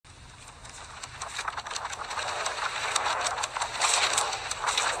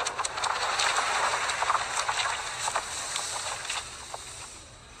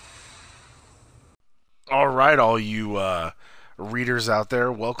right, all you readers out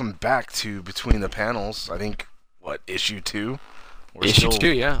there, welcome back to Between the Panels. I think, what, issue 2? We're Issue still 2,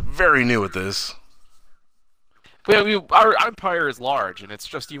 yeah. very new at this. Our empire is large, and it's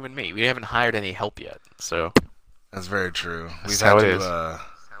just you and me. We haven't hired any help yet, so That's very true. that's how it is.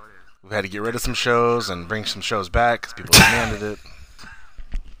 We've had to get rid of some shows and bring some shows back because people demanded it.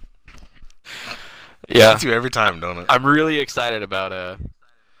 Yeah, It's you every time, don't it? I'm really excited about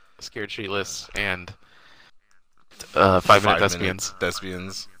Scared Shitless and 5 Minute Thespians.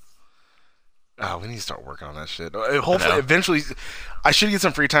 Thespians. Oh, we need to start working on that shit. Hopefully, eventually, I should get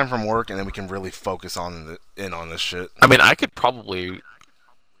some free time from work, and then we can really focus on this shit. I mean, I could probably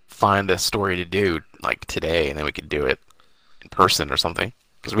find a story to do like today, and then we could do it in person or something.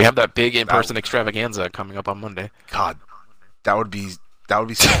 Because we have that big in-person extravaganza coming up on Monday. God, that would be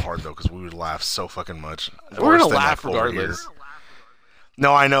so hard though, because we would laugh so fucking much. We're Worse gonna than, laugh like, over regardless. here.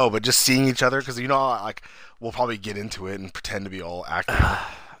 No, I know, but just seeing each other, because like we'll probably get into it and pretend to be all acting.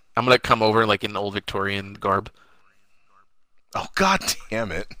 I'm gonna come over like in old Victorian garb. Oh, god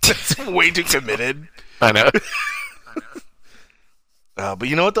damn it! That's way too committed. I know. But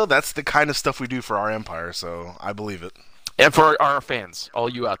you know what though? That's the kind of stuff we do for our empire, so I believe it. And for our fans, all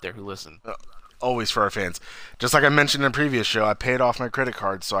you out there who listen. Always for our fans. Just like I mentioned in a previous show, I paid off my credit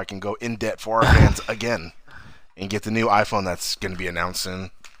card so I can go in debt for our fans again and get the new iPhone that's going to be announced soon.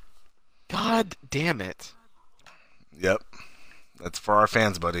 God damn it. Yep. That's for our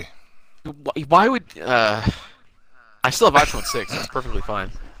fans, buddy. Why would I still have iPhone 6. It's perfectly fine.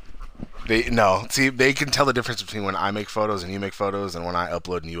 They can tell the difference between when I make photos and you make photos and when I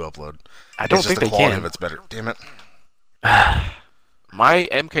upload and you upload. I don't think the they quality can. of it's better. Damn it. My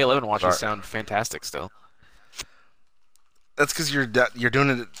MK11 watches Sorry. sound fantastic still. That's because you're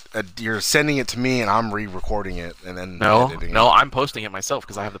doing it. You're sending it to me and I'm re-recording it and then editing No, it. I'm posting it myself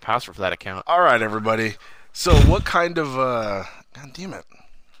because I have the password for that account. All right, everybody. So what kind of God damn it.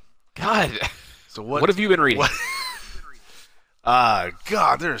 God. So What have you been reading? God,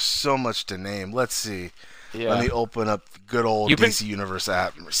 there's so much to name. Let's see. Yeah. Let me open up the good old You've been- DC Universe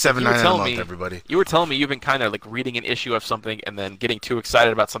app. You were $7.99 a telling month, me- everybody. You were telling me you've been kind of like reading an issue of something and then getting too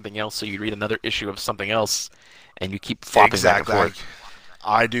excited about something else, so you read another issue of something else, and you keep flopping Exactly. back and forth.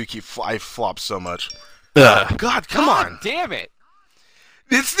 I do I flop so much. Ugh. God, come God on. damn it!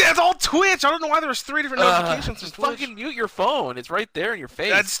 That's all Twitch. I don't know why there's 3 different notifications from Just Twitch. fucking mute your phone. It's right there in your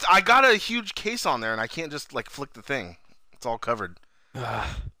face. I got a huge case on there and I can't just like flick the thing. It's all covered.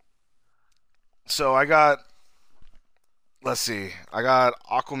 So I got, let's see, I got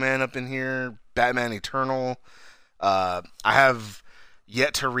Aquaman up in here, Batman Eternal. I have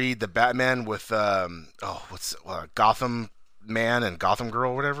yet to read the Batman with Gotham Man and Gotham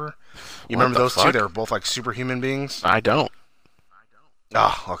Girl, whatever. You What remember the those two? fuck? They were both like superhuman beings. I don't.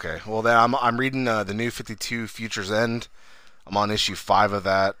 Oh, okay. Well, then I'm reading the new 52 Futures End. I'm on issue 5 of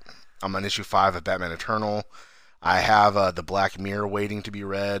that. I'm on issue 5 of Batman Eternal. I have the Black Mirror waiting to be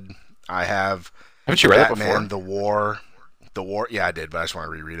read. I have Haven't you read it Batman, before? The War. Yeah, I did, but I just want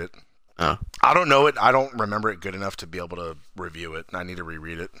to reread it. Oh. I don't know it. I don't remember it good enough to be able to review it. I need to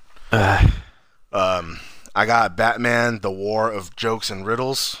reread it. I got Batman, The War of Jokes and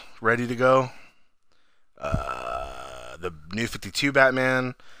Riddles ready to go. The new 52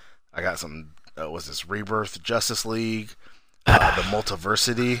 Batman. I got some, what's this, Rebirth Justice League. The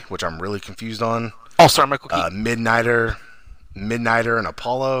Multiversity, which I'm really confused on. Oh, sorry, Michael Keaton. Midnighter and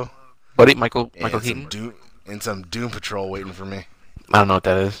Apollo. Buddy, Michael And Keaton? some Doom Patrol waiting for me. I don't know what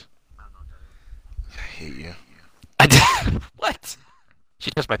that is. I hate you. What?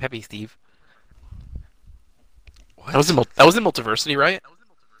 She touched my peppy, Steve. What? That was in Multiversity, right?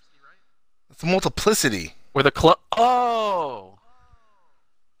 It's Multiplicity. Where the club. Oh.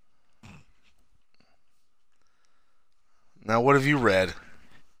 Now, what have you read?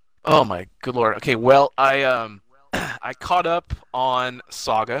 Oh my good lord. Okay, well I caught up on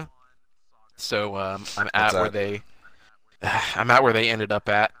Saga, so I'm at where that? I'm at where they ended up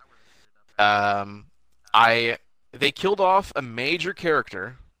at. They killed off a major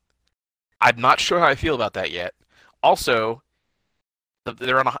character. I'm not sure how I feel about that yet. Also,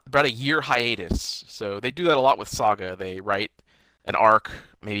 they're on about a year hiatus, so they do that a lot with Saga. They write an arc,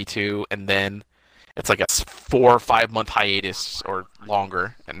 maybe 2, and then it's like a 4 or 5 month hiatus or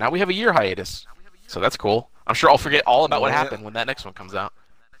longer. And now we have a year hiatus, so that's cool. I'm sure I'll forget all about what happened when that next one comes out.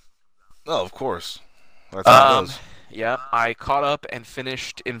 Oh, of course. That's how it goes. Yeah, I caught up and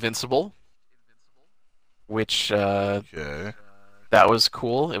finished Invincible, which Okay. that was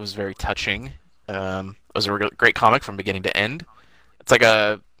cool. It was very touching. It was a great comic from beginning to end. It's like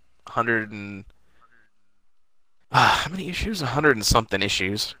a 100 and how many issues? 100 and something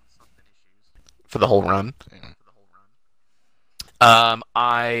issues. for the whole run. Damn.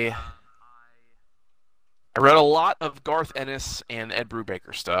 I read a lot of Garth Ennis and Ed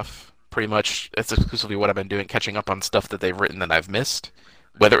Brubaker stuff. Pretty much, that's exclusively what I've been doing, catching up on stuff that they've written that I've missed,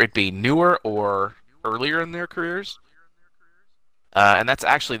 whether it be newer or earlier in their careers. And that's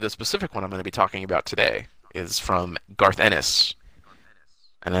actually the specific one I'm going to be talking about today, is from Garth Ennis.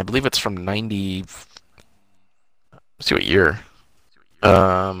 And I believe it's from 90... Let's see what year.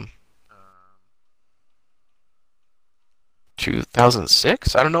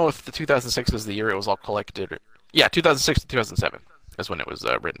 2006? I don't know if the 2006 is the year it was all collected. Yeah, 2006 to 2007 is when it was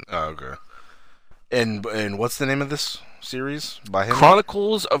written. Oh, okay. And what's the name of this series by him?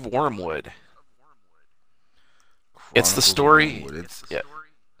 Chronicles of Wormwood. It's the story. Yeah.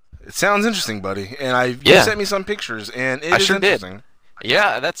 It sounds interesting, buddy. And you sent me some pictures, and it I is sure interesting. did.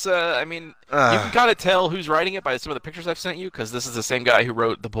 Yeah, that's I mean, you can kind of tell who's writing it by some of the pictures I've sent you, because this is the same guy who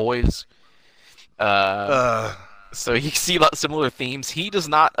wrote The Boys. So you see a lot of similar themes. He does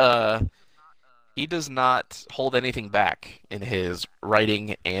not hold anything back in his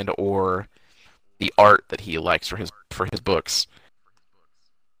writing and or the art that he likes for his books.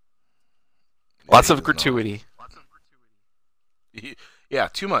 Lots of gratuity. Yeah,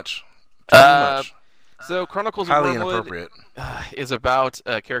 too much. Too much. So Chronicles of Highly Wormwood inappropriate. Is about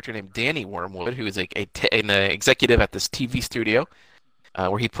a character named Danny Wormwood, who is an executive at this TV studio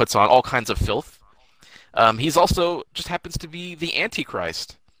where he puts on all kinds of filth. He's also just happens to be the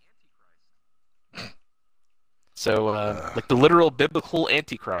Antichrist. So, like the literal biblical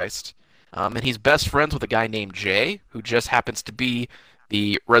Antichrist. And he's best friends with a guy named Jay, who just happens to be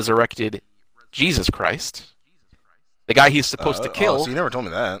the resurrected Jesus Christ. The guy he's supposed to kill. So you never told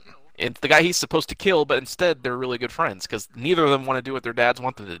me that. It's the guy he's supposed to kill, but instead they're really good friends, because neither of them want to do what their dads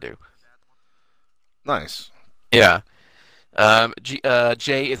want them to do. Nice. Yeah.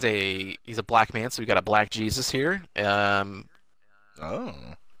 Jay is he's a black man, so we got a black Jesus here. There's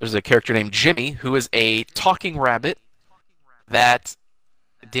a character named Jimmy, who is a talking rabbit that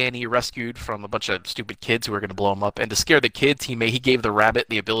Danny rescued from a bunch of stupid kids who were going to blow him up. And to scare the kids, he gave the rabbit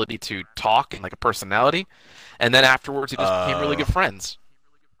the ability to talk and like a personality. And then afterwards, he just became really good friends.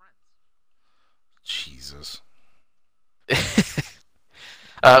 Jesus.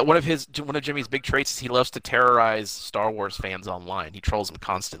 One of Jimmy's big traits is he loves to terrorize Star Wars fans online. He trolls them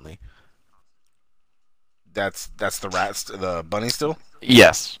constantly. That's the bunny still?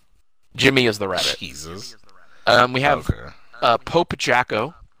 Yes. Jimmy is the rabbit. Jesus. We have Pope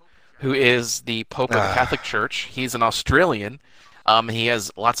Jacko, who is the Pope of the Catholic Church. He's an Australian. He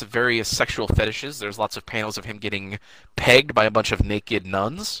has lots of various sexual fetishes. There's lots of panels of him getting pegged by a bunch of naked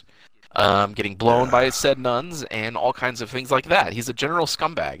nuns, getting blown by said nuns, and all kinds of things like that. He's a general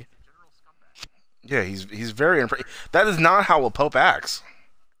scumbag. Yeah, he's very that is not how a pope acts.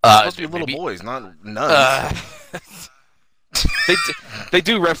 It's supposed to be little boys, not nuns. They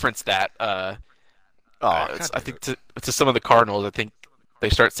do reference that. I think to some of the cardinals, I think they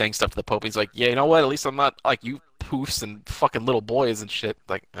start saying stuff to the Pope. He's like, yeah, you know what? At least I'm not like you poofs and fucking little boys and shit.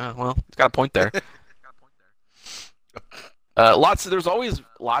 Like, well, he's got a point there. There's always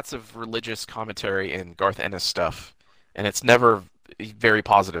lots of religious commentary in Garth Ennis stuff, and it's never very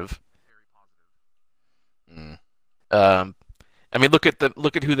positive. I mean, look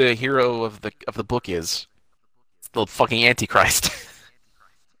at who the hero of the book is. It's the fucking Antichrist.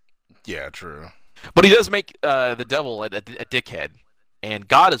 Yeah, true. But he does make the devil a dickhead, and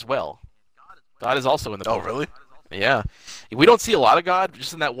God as well. God is also in the book. Oh, really? Yeah, we don't see a lot of God,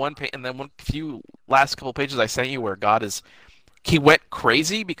 just in that one few last couple pages I sent you, where God he went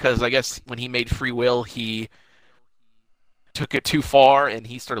crazy because I guess when he made free will, he took it too far and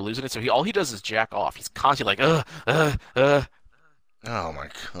he started losing it. So all he does is jack off. He's constantly like, Oh my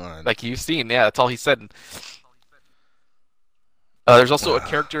god! Like you've seen, yeah, that's all he said. There's also a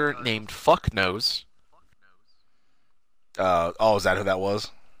character named Fucknose. Is that who that was?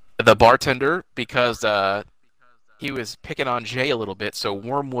 The bartender, because he was picking on Jay a little bit, so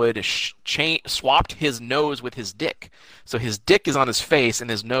Wormwood swapped his nose with his dick. So his dick is on his face and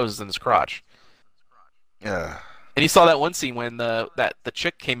his nose is in his crotch. Yeah. And you saw that one scene when the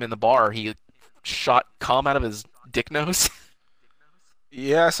chick came in the bar, he shot cum out of his dick nose.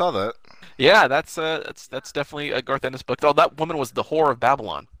 Yeah, I saw that. Yeah, that's definitely a Garth Ennis book. Oh, that woman was the whore of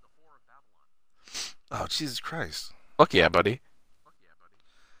Babylon. Oh, Jesus Christ. Fuck yeah, buddy.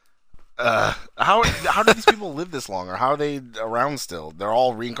 How do these people live this long, or how are they around still? They're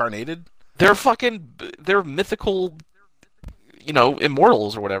all reincarnated? They're mythical,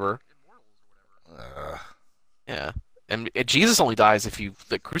 immortals or whatever. Yeah. And Jesus only dies if you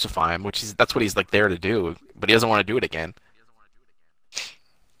crucify him, that's what he's there to do, but he doesn't want to do it again.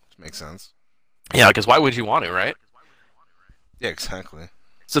 Makes sense. Yeah, because why would you want to, right? Yeah, exactly.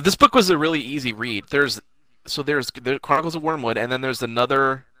 So this book was a really easy read. There's the Chronicles of Wormwood, and then there's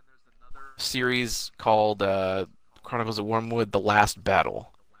another series called Chronicles of Wormwood: The Last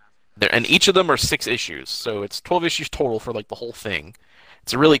Battle. And each of them are 6 issues, so it's 12 issues total for like the whole thing.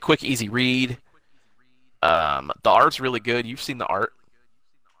 It's a really quick, easy read. The art's really good. You've seen the art.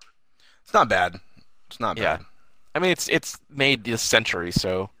 It's not bad. It's not Yeah. bad. I mean, it's made this century,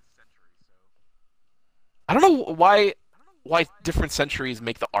 so I don't know why different centuries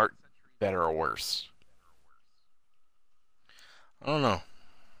make the art better or worse. I don't know.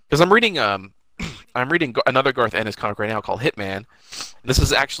 Because I'm reading another Garth Ennis comic right now called Hitman. This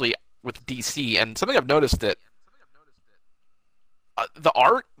is actually with DC, and something I've noticed that the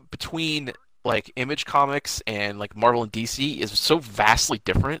art between like Image Comics and like Marvel and DC is so vastly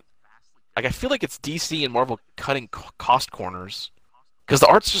different. Like I feel like it's DC and Marvel cutting cost corners because the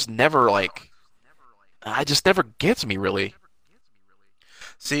art's just never like I just never gets me really.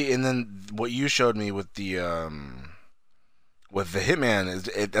 See, and then what you showed me with the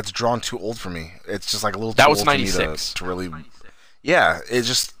Hitman that's drawn too old for me. It's just like a little too That was old for me '96. to really. Yeah, it's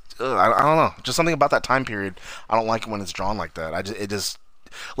just I don't know. Just something about that time period. I don't like it when it's drawn like that. It just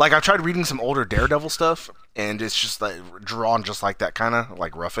like I've tried reading some older Daredevil stuff, and it's just like drawn just like that, kind of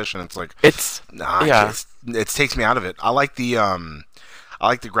like roughish, and it's like It's nah, yeah. it takes me out of it. I like the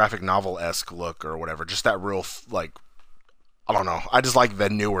graphic novel esque look or whatever. Just that real like I don't know. I just like the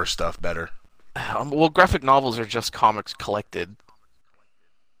newer stuff better. Well, graphic novels are just comics collected.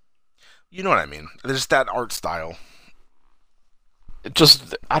 You know what I mean? There's that art style.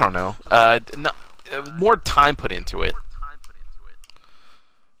 Just I don't know. No, more time put into it.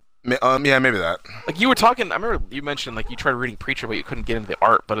 Yeah, maybe that. Like you were talking, I remember you mentioned like you tried reading Preacher, but you couldn't get into the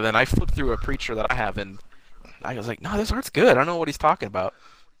art. But then I flipped through a Preacher that I have, and I was like, no, this art's good. I don't know what he's talking about.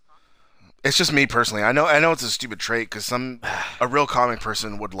 It's just me personally. I know it's a stupid trait because a real comic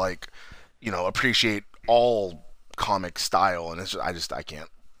person would like, appreciate all comic style, and I can't.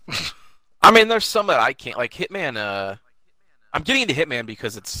 I mean, there's some that I can't like. Hitman. I'm getting into Hitman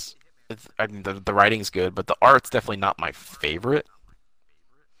because I mean, the writing's good, but the art's definitely not my favorite.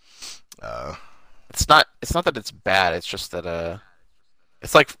 Uh, It's not that it's bad. It's just that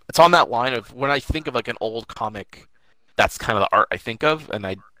it's like it's on that line of when I think of like an old comic, that's kind of the art I think of, and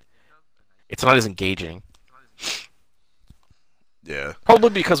it's not as engaging. yeah. Probably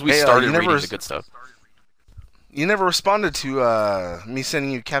because we Hey, started reading the good stuff. you never responded to me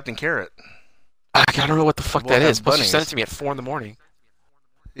sending you Captain Carrot. I don't know what the fuck Well, that it is. has Plus, you sent it bunnies. to me at 4 in the morning.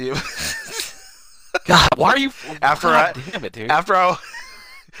 You- God, why are you? after God I damn it, dude. after I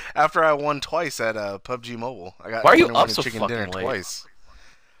after I won twice at PUBG Mobile, I got Why are you winner up winning so chicken dinner fucking late? twice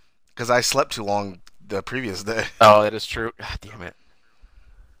because I slept too long the previous day. Oh, that is true. God damn it.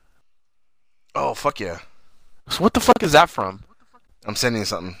 Oh fuck yeah! So what the fuck is that from? I'm sending you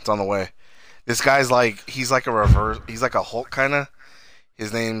something. It's on the way. This guy's like he's like a reverse. He's like a Hulk kind of.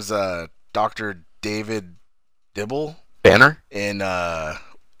 His name's Doctor David Dibble, Banner? and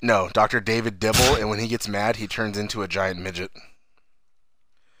no, Doctor David Dibble. And when he gets mad, he turns into a giant midget.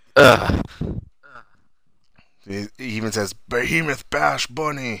 Ugh. He even says Behemoth Bash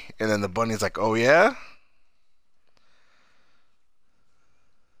Bunny, and then the bunny's like, "Oh yeah."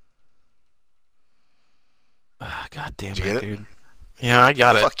 God damn Did you get it, it? dude. Yeah, I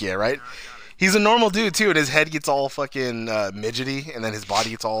got it. Fuck yeah, right? He's a normal dude too, and his head gets all fucking midgety, and then his body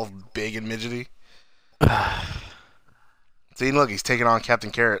gets all big and midgety. See, look, he's taking on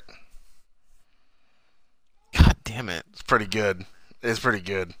Captain Carrot. God damn it. It's pretty good. It's pretty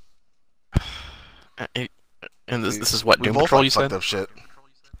good. And this is what We Doom both Patrol like you fucked said? up shit.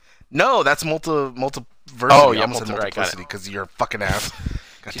 No, that's multiversity. Oh, yeah, I almost said right, got it. multiplicity because you're a fucking ass.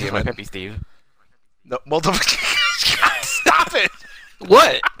 God She's damn my it. peppy, Steve. No, Stop it.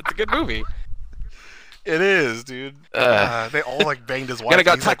 What? It's a good movie. It is, dude. They all like banged his wife. Gotta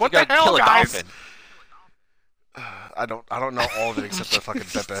go He's like, what you the gotta hell, kill a guys? dolphin. I don't know all of it except the fucking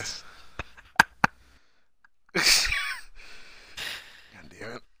Pepe. God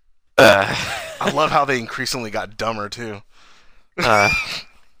damn it. Uh, I love how they increasingly got dumber too. uh,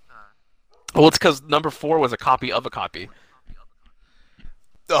 well, it's because number 4 was a copy of a copy.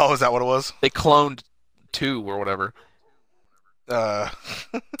 Oh, is that what it was? They cloned 2 or whatever. Uh,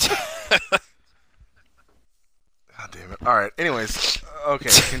 God damn it. All right. Anyways, okay.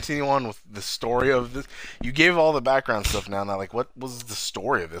 Continue on with the story of this. You gave all the background stuff now. Now, like, what was the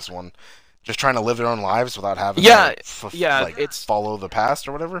story of this one? Just trying to live their own lives without having Yeah, to yeah, like it's- follow the past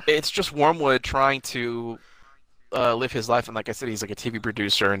or whatever. It's just Wormwood trying to live his life, and like I said, he's like a TV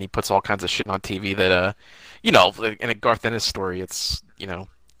producer, and he puts all kinds of shit on TV that, in a Garth Ennis story, it's,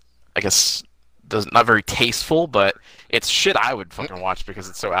 I guess not very tasteful, but it's shit I would fucking watch because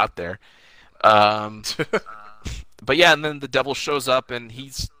it's so out there. Um, but yeah, and then the devil shows up and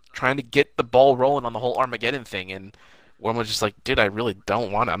he's trying to get the ball rolling on the whole Armageddon thing, and Wormwood's just like, dude, I really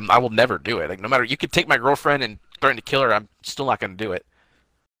don't want to. I will never do it. Like, no matter, you could take my girlfriend and threaten to kill her, I'm still not going to do it.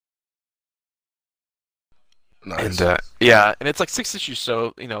 Nice. And yeah, and it's like 6 issues,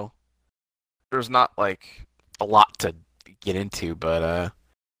 so there's not like a lot to get into, but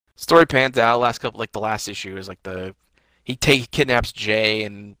story pans out. The last issue is like he kidnaps Jay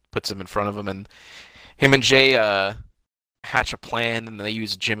and puts him in front of him, and him and Jay hatch a plan, and they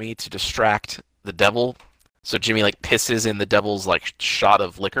use Jimmy to distract the devil. So Jimmy like pisses in the devil's like shot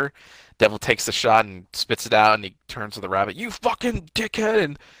of liquor. Devil takes the shot and spits it out, and he turns to the rabbit, "You fucking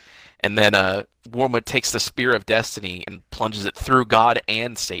dickhead!" And then Wormwood takes the Spear of Destiny and plunges it through God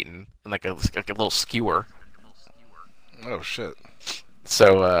and Satan in like a little skewer. Oh shit.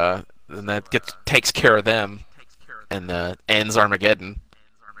 So then that takes care of them and ends Armageddon.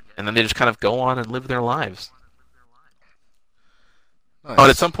 And then they just kind of go on and live their lives. Nice. Oh, and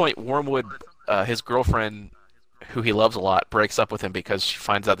at some point, Wormwood, his girlfriend, who he loves a lot, breaks up with him because she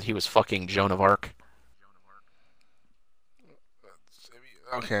finds out that he was fucking Joan of Arc.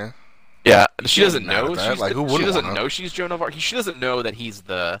 Okay. Yeah, she doesn't know. Like, who she wouldn't doesn't wanna? know she's Joan of Arc. She doesn't know that he's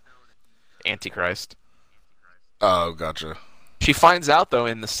the Antichrist. Oh, gotcha. She finds out though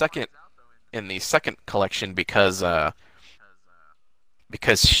in the second collection because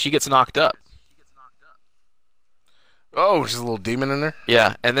she gets knocked up. Oh, she's a little demon in there.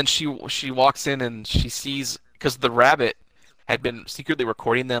 Yeah, and then she walks in and she sees, because the rabbit had been secretly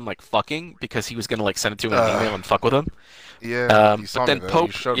recording them like fucking because he was gonna like send it to him in an email and fuck with him. Yeah, you saw but then me that. Pope,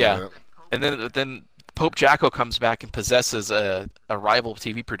 You showed me yeah, that. and then Pope Jacko comes back and possesses a rival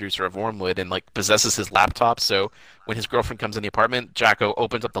TV producer of Wormwood and like possesses his laptop. So when his girlfriend comes in the apartment, Jacko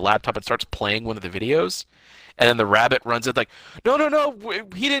opens up the laptop and starts playing one of the videos. And then the rabbit runs it like, no,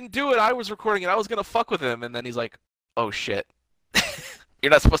 he didn't do it. I was recording it. I was gonna fuck with him. And then he's like, oh shit, you're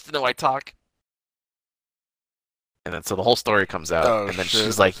not supposed to know I talk. And then so the whole story comes out, Oh, and then shit.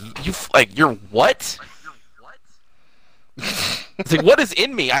 she's like, you're what? It's like, what is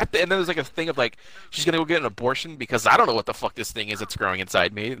in me? And then there's like a thing of like, she's gonna go get an abortion because I don't know what the fuck this thing is that's growing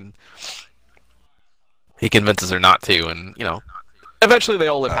inside me. And he convinces her not to, and eventually they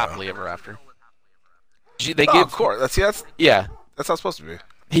all live happily ever after. Of course. That's how it's supposed to be.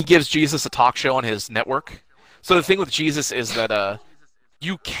 He gives Jesus a talk show on his network. So the thing with Jesus is that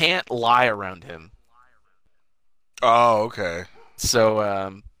you can't lie around him. Oh, okay.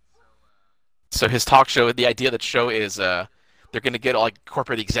 So so his talk show, the idea of the show is they're going to get like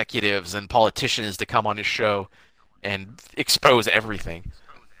corporate executives and politicians to come on his show and expose everything.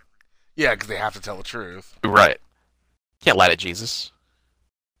 Yeah, because they have to tell the truth. Right. Can't lie to Jesus.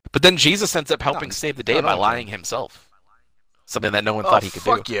 But then Jesus ends up helping save the day no, by no. lying himself. Something that no one thought he could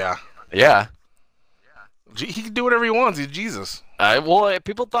fuck do. Yeah. Yeah. He can do whatever he wants. He's Jesus. Well,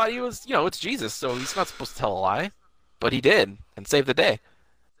 people thought he was, it's Jesus, so he's not supposed to tell a lie. But he did, and saved the day.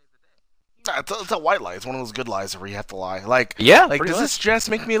 Nah, it's a white lie. It's one of those good lies where you have to lie. Like, Yeah, like pretty does this dress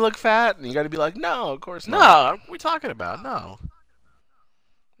make me look fat? And you got to be like, no, of course No, not. what are we talking about? No.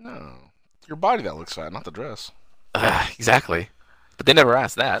 No, your body that looks fat, not the dress. Exactly. But they never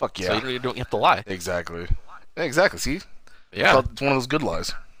asked that. Fuck yeah. So you really don't have to lie. Exactly. See, Yeah. it's one of those good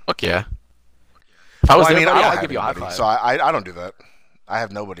lies. Fuck yeah. If I was Well, I there, mean, I buddy, don't I'd have give you a high anybody, five. so I don't do that. I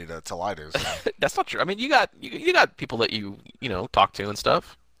have nobody to lie to. So. That's not true. I mean, you got people that you talk to and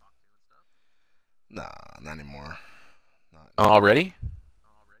stuff. Nah, not anymore. Already?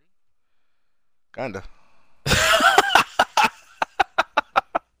 Kinda.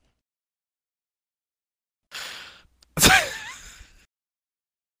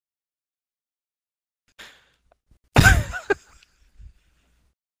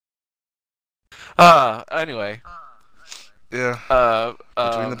 Anyway. Yeah.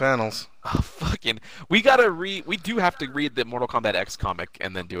 Between the panels. We do have to read the Mortal Kombat X comic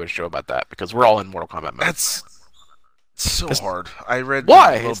and then do a show about that because we're all in Mortal Kombat mode. That's so hard. I read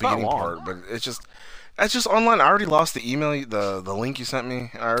Why? the It's not beginning long. part, but it's just online. I already lost the email, the link you sent me.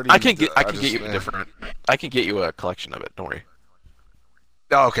 I can get you a collection of it. Don't worry.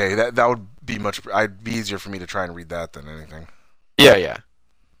 Oh, okay, that would be I'd be easier for me to try and read that than anything. Yeah.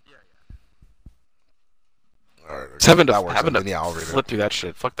 All right, okay. Having That works. to Then, yeah, I'll read flip it. through that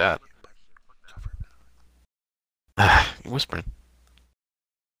shit. Fuck that. You're whispering.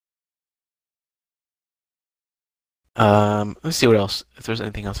 Let's see what else. If there's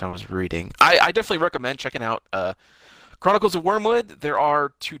anything else I was reading, I definitely recommend checking out Chronicles of Wormwood. There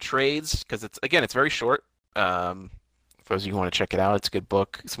are 2 trades because it's very short. For those of you who want to check it out, it's a good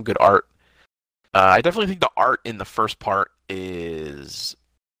book, some good art. I definitely think the art in the first part is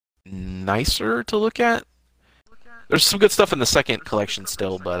nicer to look at. There's some good stuff in the second collection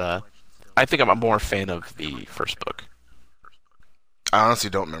still, but I think I'm a more fan of the first book. I honestly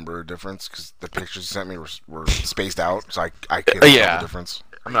don't remember a difference because the pictures you sent me were spaced out, so I can't tell the Yeah, difference.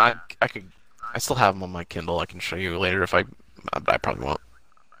 I mean, I could, I still have them on my Kindle. I can show you later if but I probably won't.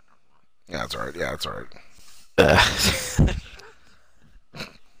 Yeah, that's all right. Yeah, that's all right. Uh,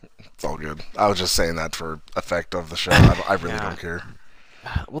 It's all good. I was just saying that for effect of the show. I really yeah. don't care.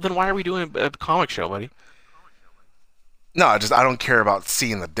 Well, then why are we doing a comic show, buddy? No, I don't care about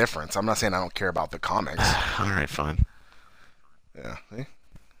seeing the difference. I'm not saying I don't care about the comics. All right, fine. Yeah,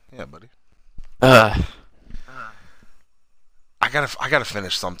 yeah, buddy. Uh, I gotta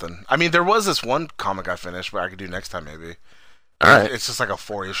finish something. I mean, there was this one comic I finished, but I could do next time maybe. all right. It's just like a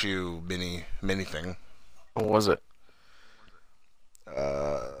 4 issue mini thing. What was it?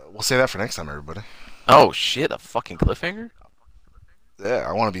 We'll say that for next time, everybody. Oh shit! A fucking cliffhanger. Yeah,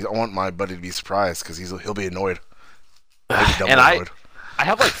 I want my buddy to be surprised because he'll be annoyed. He'll be And double annoyed. I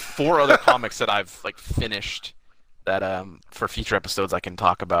have like 4 other comics that I've like finished that for future episodes I can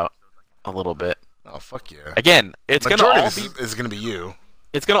talk about a little bit. Oh fuck yeah! Again, it's gonna Majority all of be this is gonna be you.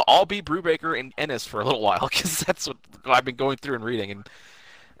 it's gonna all be Brubaker and Ennis for a little while because that's what I've been going through and reading. And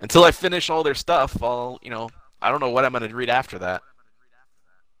until I finish all their stuff, I don't know what I'm gonna read after that.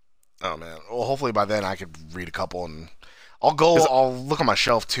 Oh man. Well, hopefully by then I could read a couple and I'll look on my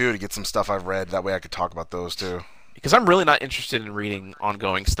shelf too to get some stuff I've read. That way I could talk about those too. Because I'm really not interested in reading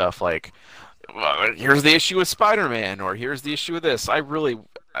ongoing stuff like here's the issue with Spider-Man or here's the issue with this.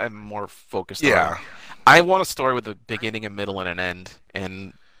 I'm more focused Yeah. on. I want a story with a beginning, a middle, and an end,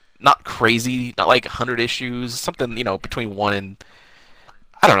 and not crazy, not like 100 issues, something between one and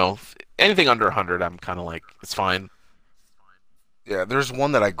I don't know, anything under 100. I'm kind of like it's fine. Yeah, there's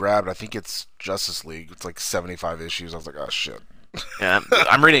one that I grabbed. I think it's Justice League. It's like 75 issues. I was like, oh shit. Yeah,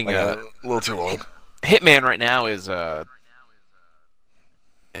 I'm reading Like, a little too long. Hitman right now is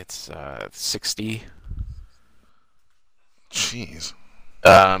it's 60. Jeez.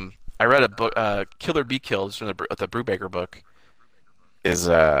 I read a book, Killer Be Killed, from the Brubaker book. Is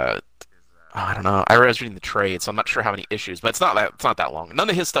I don't know. I was reading the trade, so I'm not sure how many issues, but it's not that long. None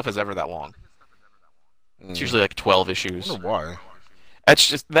of his stuff is ever that long. It's usually like 12 I issues. wonder why.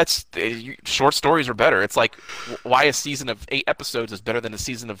 That's short stories are better. It's like why a season of 8 episodes is better than a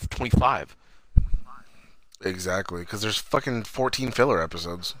season of 25. Exactly, because there's fucking 14 filler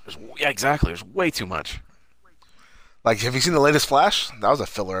episodes. Yeah, exactly. There's way too much. Like, have you seen the latest Flash? That was a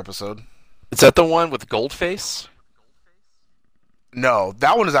filler episode. Is that the one with Goldface? No,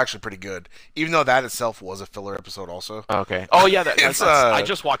 that one is actually pretty good. Even though that itself was a filler episode, also. Okay. Oh yeah, I It's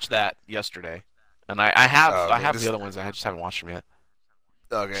just watched that yesterday, and I have okay, I have the other ones. I just haven't watched them yet.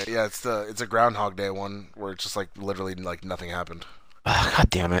 Okay, yeah, it's a Groundhog Day one where it's just like literally like nothing happened. God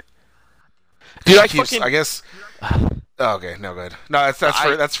damn it, dude! I guess. Oh, okay, no, go ahead. No,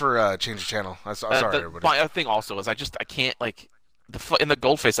 that's for change the channel. I'm sorry, everybody. My other thing also is I can't like in the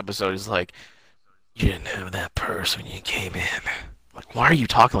Goldface episode is like you didn't have that purse when you came in. Like, why are you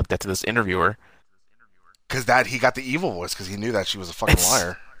talking like that to this interviewer? Because he got the evil voice because he knew that she was a fucking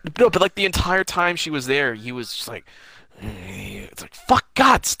liar. No, but like the entire time she was there, he was just like, it's like fuck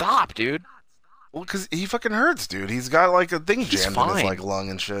God, stop, dude. Well, because he fucking hurts, dude. He's got like a thing He's jammed in his fine. like lung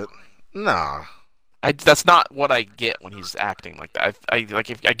and shit. Nah. That's not what I get when he's acting like that. If I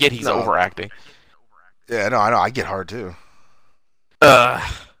get he's No. overacting. Yeah, no, I know. I get hard too. Uh,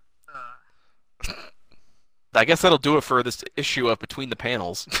 I guess that'll do it for this issue of Between the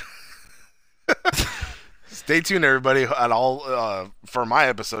Panels. Stay tuned, everybody, at all for my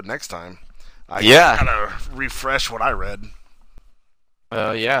episode next time. I Yeah. gotta refresh what I read.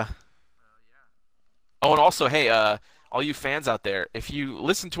 Yeah. Oh, and also, hey, all you fans out there, if you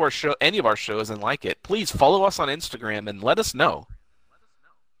listen to our show, any of our shows, and like it, please follow us on Instagram and let us know.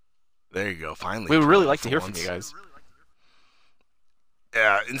 There you go. Finally, We would really like to for hear once. from you guys.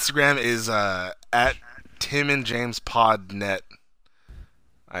 Yeah, Instagram is at timandjamespodnet.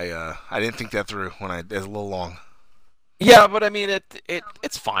 I didn't think that through when it's a little long. Yeah, but I mean,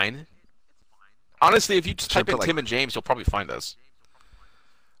 it's fine. Honestly, if you just Should I type in put, like- Tim and James, you'll probably find us.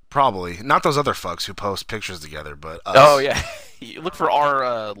 Probably not those other fucks who post pictures together, but us. Oh yeah, you look for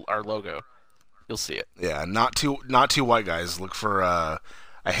our logo. You'll see it. Yeah, not two white guys. Look for a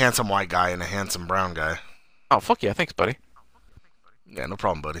handsome white guy and a handsome brown guy. Oh fuck yeah, thanks, buddy. Yeah, no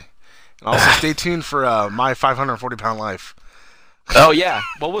problem, buddy. And also stay tuned for my 540-pound life. Oh yeah.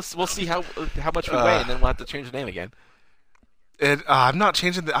 Well, we'll see how much we weigh, and then we'll have to change the name again. I'm not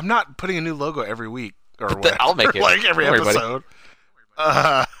changing. I'm not putting a new logo every week or But whatever. I'll make it. Like every Don't worry, buddy.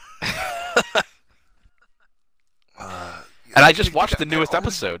 episode. And I just watched the newest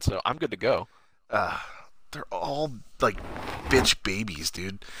episode, so I'm good to go. They're all like bitch babies,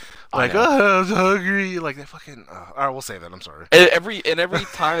 dude. I Like, know. oh, I'm hungry. Like they fucking. All right, we'll save that. I'm sorry. And every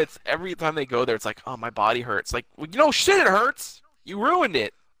time they go there, it's like, oh, my body hurts. Like, well, shit, it hurts. You ruined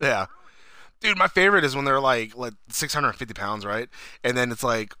it. Yeah, dude. My favorite is when they're like 650 pounds, right? And then it's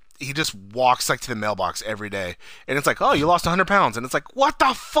like he just walks like to the mailbox every day, and it's like, oh, you lost 100 pounds, and it's like, what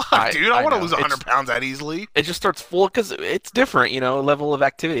the fuck, dude? I want to know. lose 100 pounds that easily. It just starts full because it's different, level of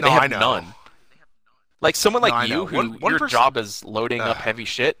activity. No, They have I know. none. Like someone No, like I you, know. who One your person- job is loading up heavy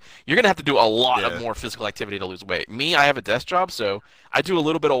shit, you're gonna have to do a lot Yeah. of more physical activity to lose weight. Me, I have a desk job, so I do a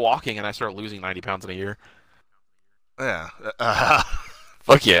little bit of walking, and I start losing 90 pounds in a year. Yeah.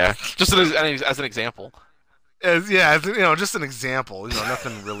 Fuck yeah! Just as an example. As just an example.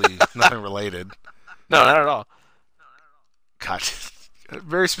 Nothing really, nothing related. No, not at all. God,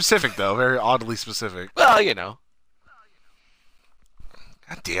 very specific though. Very oddly specific. Well,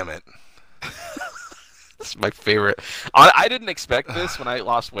 God damn it. this is my favorite. I didn't expect this when I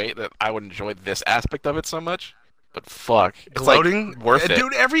lost weight that I would enjoy this aspect of it so much. But fuck, it's Gloating, like worth it.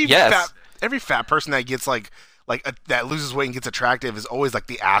 dude. Every fat person that gets that loses weight and gets attractive is always like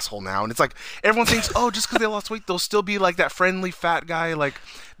the asshole now, and it's like everyone thinks, oh, just because they lost weight, they'll still be like that friendly fat guy, like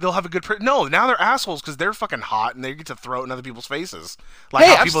they'll have a good. No, now they're assholes because they're fucking hot and they get to throw it in other people's faces, like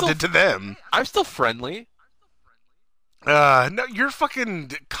Hey, how I'm people still- did to them. I'm still friendly. No, you're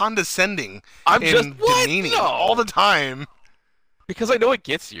fucking condescending I'm and just what? demeaning No. all the time. Because I know it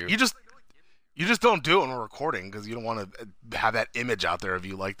gets you. You just don't do it when we're recording because you don't want to have that image out there of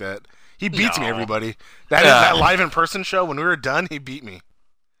you like that. He beats me, No. everybody. That Yeah. live in person show. When we were done, he beat me.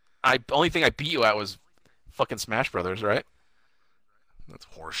 Only thing I beat you at was fucking Smash Brothers, right? That's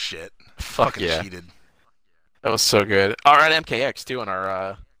horse shit. Fuck Fucking yeah, cheated. that was so good. All right, MKX too on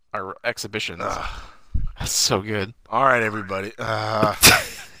our exhibitions. Ugh. That's so good. All right, everybody. All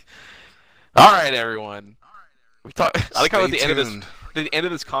right, everyone. We talk. I like how at Stay the end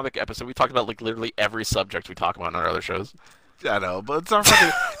of this comic episode, we talked about like literally every subject we talk about in our other shows. I know, but it's our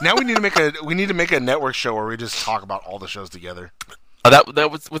fucking. Now we need to make a network show where we just talk about all the shows together. Oh, that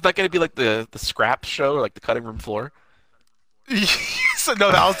was that going to be like the scrap show or like the cutting room floor? So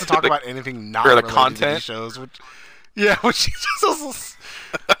no, that was to talk about anything not Or the related to content? these shows. Which just.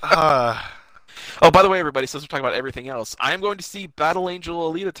 Oh, by the way, everybody, since we're talking about everything else, I am going to see Battle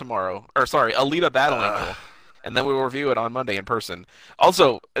Angel Alita tomorrow. Or sorry, Alita Battle Angel. And then we will review it on Monday in person.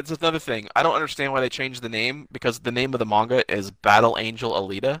 Also, it's another thing. I don't understand why they changed the name, because the name of the manga is Battle Angel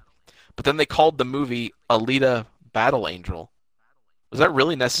Alita. But then they called the movie Alita Battle Angel. Was that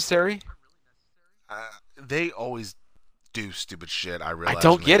really necessary? They always do stupid shit. I realize. I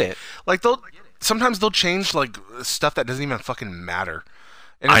don't man. get it. Like sometimes they'll change like stuff that doesn't even fucking matter,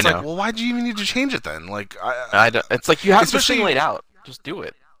 and I it's like, know. well, why do you even need to change it then? Like, It's like you have this Especially- thing laid out. Just do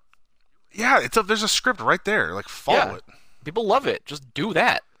it. yeah, there's a script right there. Like, follow Yeah. it. People love it. Just do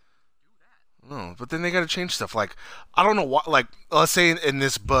that. Oh, but then they got to change stuff. Like, I don't know what. Like, let's say in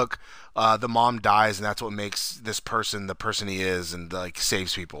this book, the mom dies, and that's what makes this person the person he is, and like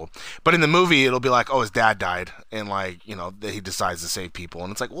saves people. But in the movie, it'll be like, oh, his dad died, and like he decides to save people,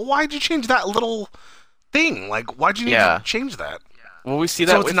 and it's like, well, why'd you change that little thing? Like, why'd you need Yeah. to change that? Well, we see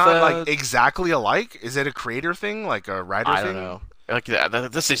that So it's with not like exactly alike. Is it a creator thing, like a writer I thing? don't know. Like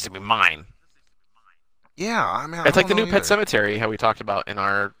this needs to be mine. Yeah, I mean, It's I like the don't new know Pet Cemetery, how we talked about in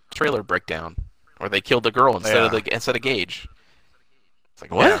our trailer breakdown, where they killed the girl instead of Gage. It's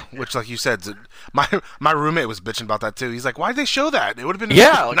like what? Yeah, which, like you said, my roommate was bitching about that too. He's like, "Why'd they show that? It would have been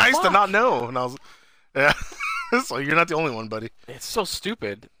Yeah, like, nice to fuck. not know." And I was, yeah. So you're not the only one, buddy. It's so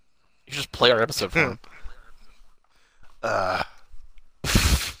stupid. You should just play our episode for him.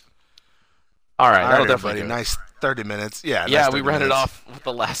 All right, All that'll right, definitely everybody. do it. Nice 30 minutes. Yeah. Yeah, nice we 30 ran it minutes. off with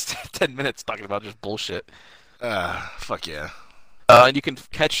the last 10 minutes talking about just bullshit. Fuck yeah. And you can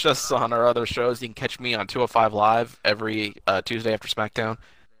catch us on our other shows. You can catch me on 205 Live every Tuesday after SmackDown.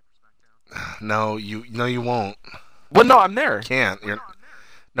 No, you won't. Well, no, I'm there. Can't.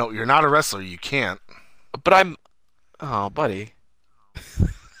 You're not a wrestler. You can't. But I'm... Oh, buddy.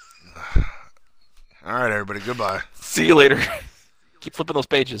 All right, everybody. Goodbye. See you later. Keep flipping those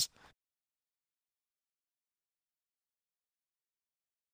pages.